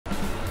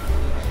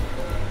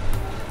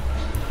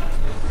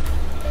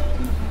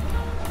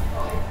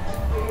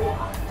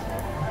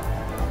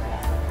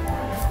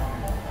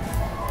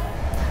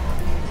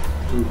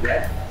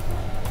that,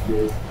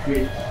 they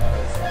create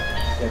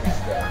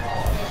chemistry.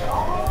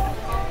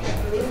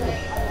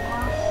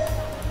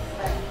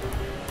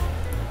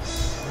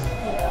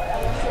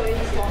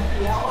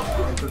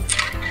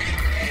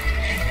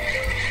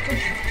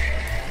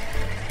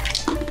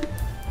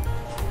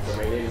 So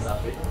my name is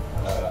Afiq,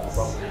 I'm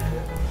from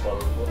Malaysia,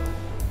 Kuala Lumpur.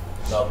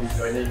 So I'll be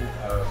joining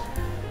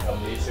a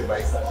Malaysia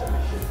by such a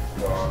mission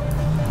for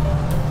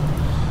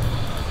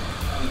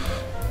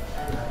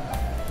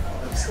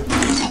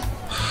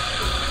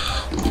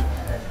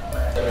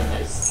 7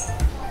 years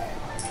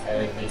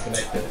and be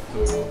connected to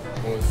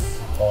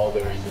most all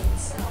the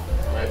regions.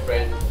 My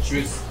friend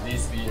choose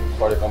this beam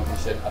for the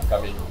competition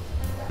upcoming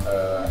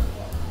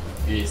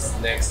is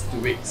next 2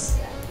 weeks.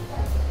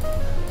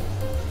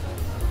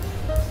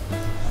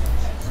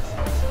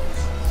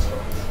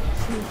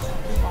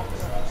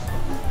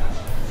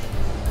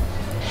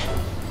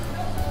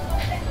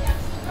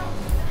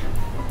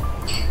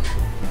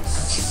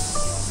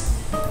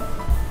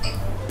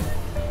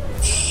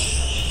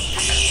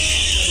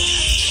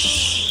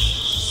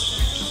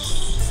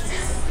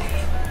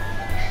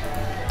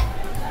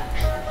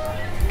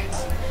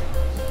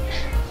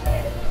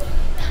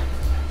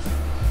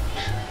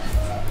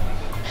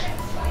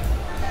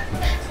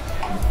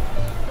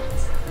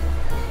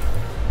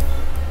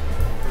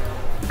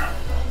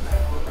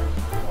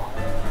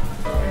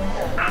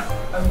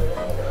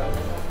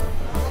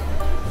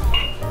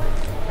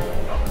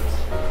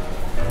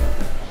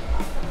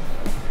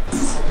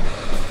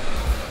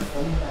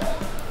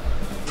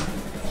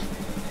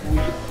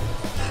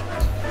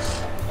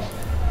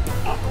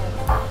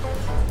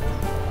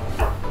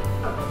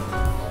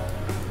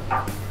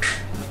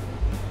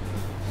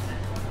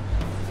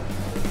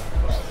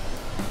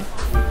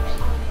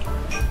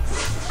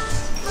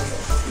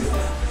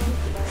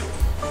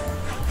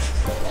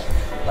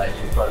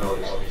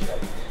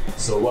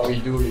 So what we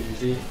do is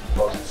usually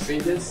from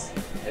strangers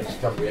and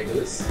become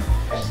regulars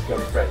and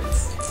become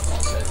friends.